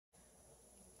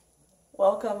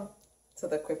Welcome to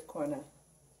the Quip Corner.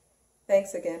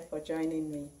 Thanks again for joining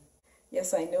me.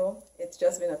 Yes, I know it's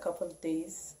just been a couple of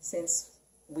days since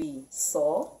we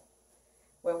saw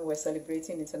when we were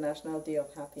celebrating International Day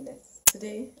of Happiness.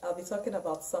 Today, I'll be talking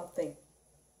about something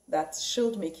that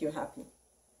should make you happy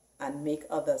and make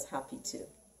others happy too.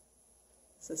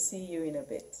 So see you in a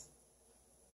bit.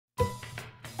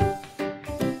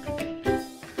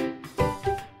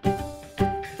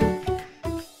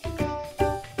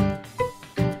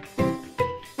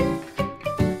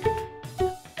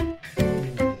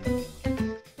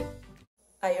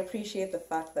 I appreciate the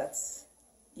fact that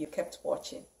you kept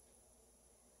watching.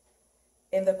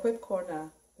 In the Quip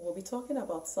Corner, we'll be talking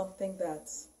about something that,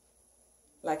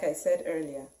 like I said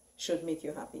earlier, should make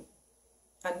you happy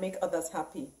and make others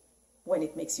happy when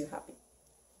it makes you happy.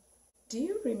 Do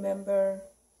you remember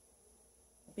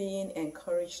being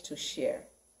encouraged to share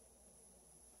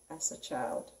as a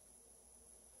child?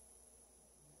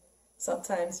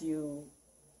 Sometimes you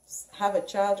have a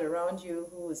child around you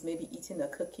who is maybe eating a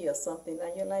cookie or something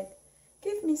and you're like,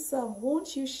 give me some,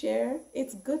 won't you share?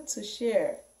 It's good to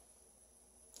share.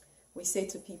 We say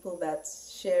to people that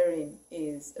sharing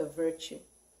is a virtue.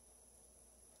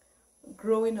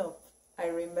 Growing up, I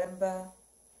remember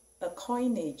a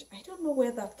coinage. I don't know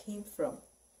where that came from,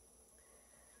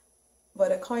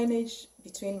 but a coinage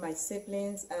between my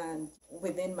siblings and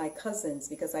within my cousins,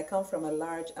 because I come from a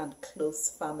large and close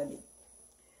family.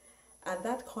 And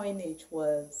that coinage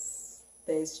was,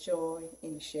 there's joy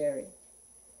in sharing.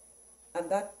 And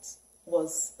that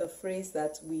was a phrase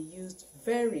that we used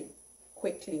very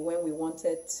quickly when we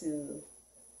wanted to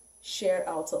share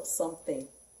out of something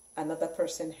another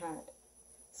person had.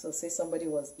 So say somebody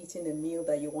was eating a meal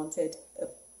that you wanted a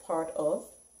part of,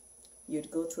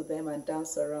 you'd go to them and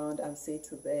dance around and say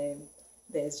to them,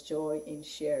 there's joy in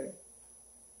sharing.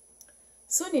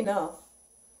 Soon enough,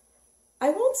 I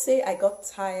won't say I got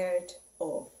tired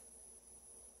of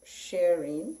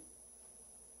sharing,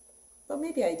 but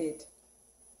maybe I did.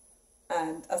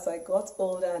 And as I got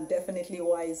older and definitely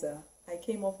wiser, I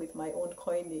came up with my own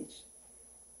coinage.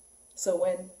 So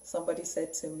when somebody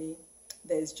said to me,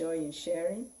 there's joy in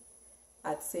sharing,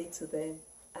 I'd say to them,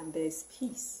 and there's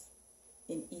peace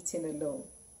in eating alone.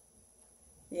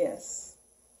 Yes,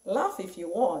 laugh if you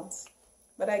want,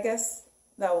 but I guess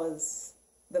that was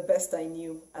the best I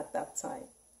knew at that time.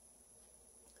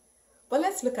 But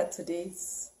let's look at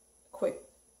today's quip,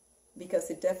 because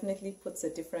it definitely puts a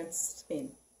different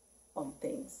spin on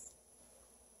things.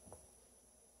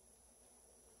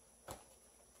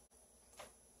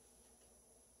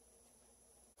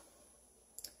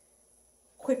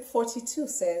 Quip 42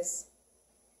 says,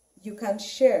 you can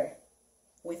share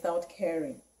without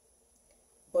caring,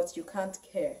 but you can't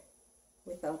care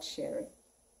without sharing.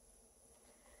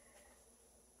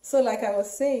 So like I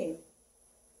was saying,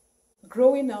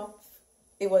 growing up,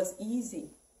 it was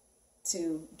easy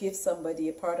to give somebody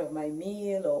a part of my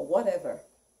meal or whatever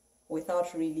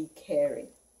without really caring.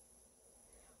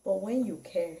 But when you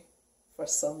care for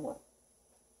someone,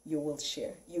 you will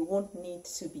share. You won't need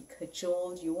to be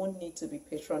cajoled, you won't need to be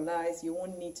patronized, you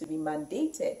won't need to be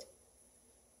mandated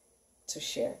to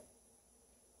share.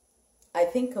 I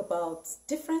think about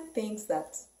different things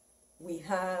that we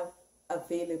have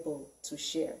available to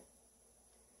share.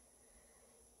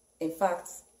 In fact,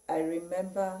 I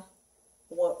remember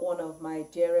what one of my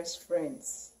dearest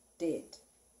friends did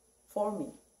for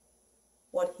me,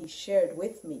 what he shared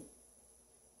with me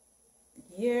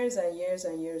years and years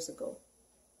and years ago.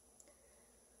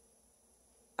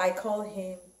 I call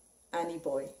him Annie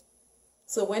Boy.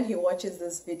 So when he watches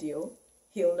this video,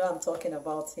 he'll know I'm talking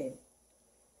about him.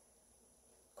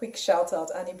 Quick shout out,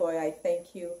 Annie Boy, I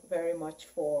thank you very much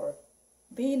for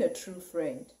being a true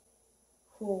friend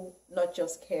who not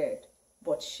just cared,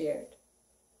 but shared.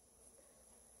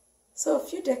 So a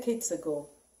few decades ago,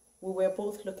 we were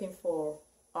both looking for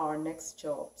our next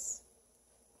jobs.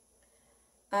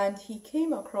 And he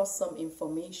came across some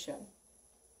information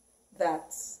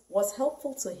that was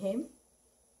helpful to him,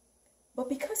 but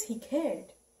because he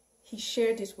cared, he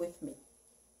shared it with me.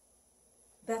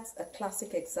 That's a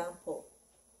classic example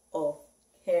of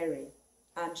caring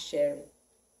and sharing.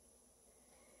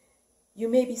 You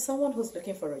may be someone who's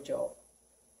looking for a job,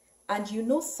 and you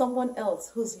know someone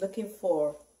else who's looking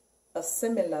for a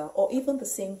similar or even the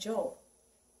same job.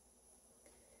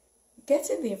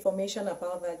 Getting the information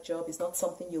about that job is not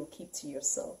something you'll keep to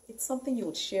yourself. It's something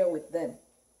you'll share with them.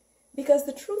 Because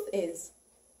the truth is,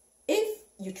 if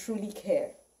you truly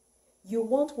care, you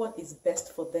want what is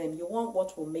best for them. You want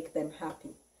what will make them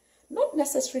happy. Not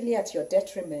necessarily at your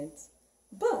detriment,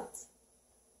 but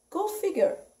go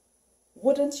figure.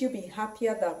 Wouldn't you be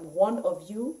happier that one of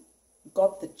you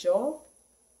got the job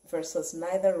versus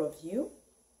neither of you,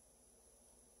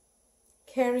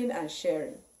 caring and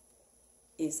sharing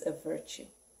is a virtue.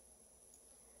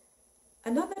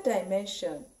 Another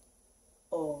dimension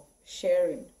of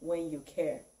sharing when you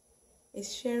care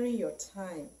is sharing your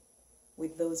time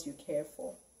with those you care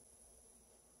for.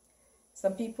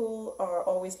 Some people are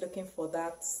always looking for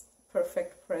that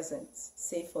perfect present,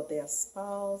 say for their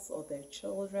spouse or their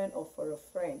children or for a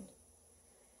friend.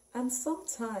 And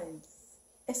sometimes,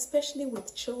 especially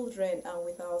with children and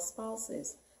with our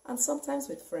spouses, and sometimes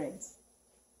with friends,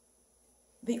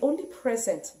 the only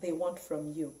present they want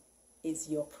from you is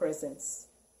your presence.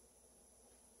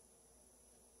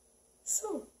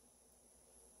 So,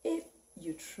 if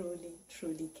you truly,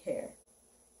 truly care,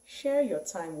 share your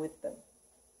time with them.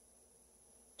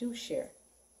 Do share.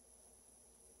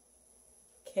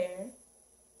 Care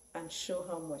and show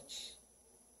how much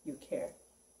you care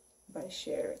by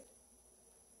sharing.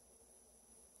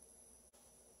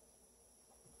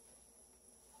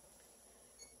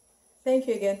 Thank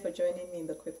you again for joining me in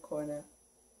the Quip Corner.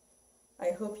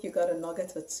 I hope you got a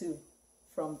nugget or two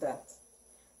from that.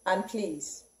 And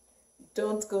please,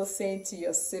 don't go saying to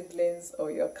your siblings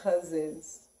or your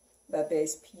cousins that there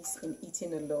is peace in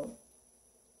eating alone.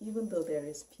 Even though there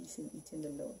is peace in eating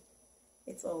alone,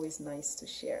 it's always nice to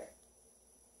share.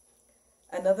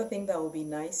 Another thing that will be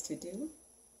nice to do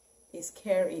is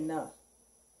care enough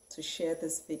to share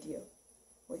this video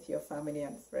with your family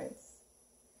and friends.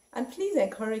 And please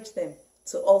encourage them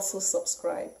to also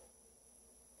subscribe.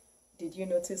 Did you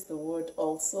notice the word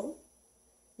also?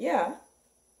 Yeah,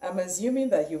 I'm assuming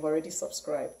that you've already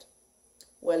subscribed.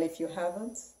 Well, if you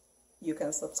haven't, you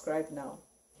can subscribe now.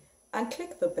 And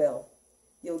click the bell.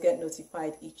 You'll get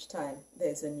notified each time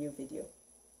there's a new video.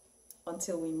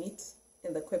 Until we meet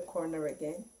in the Quip Corner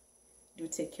again, do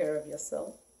take care of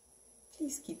yourself.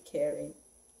 Please keep caring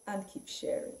and keep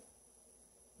sharing.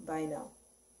 Bye now.